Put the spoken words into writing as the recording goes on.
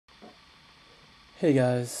Hey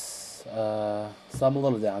guys, so I'm a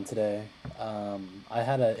little down today. I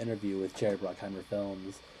had an interview with Jerry Bruckheimer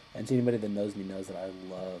Films, and to anybody that knows me knows that I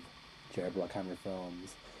love Jerry Bruckheimer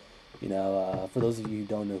Films. For those of you who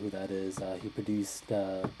don't know who that is, he produced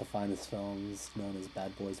the finest films known as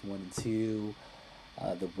Bad Boys 1 and 2,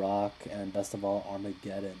 The Rock, and best of all,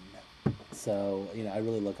 Armageddon. So, I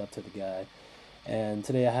really look up to the guy. And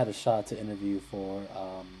today I had a shot to interview for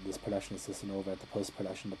this production assistant over at the post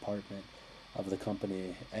production department of the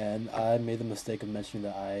company. And I made the mistake of mentioning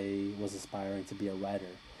that I was aspiring to be a writer.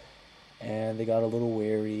 And they got a little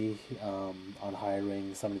wary on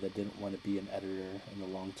hiring somebody that didn't want to be an editor in the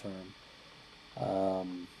long term.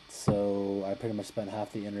 So I pretty much spent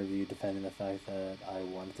half the interview defending the fact that I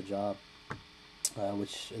wanted the job,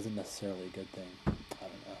 which isn't necessarily a good thing. I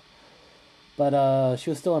don't know. But she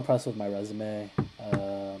was still impressed with my resume,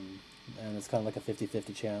 and it's kind of like a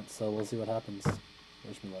 50-50 chance, so we'll see what happens.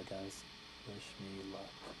 Wish me luck, guys. Wish me luck.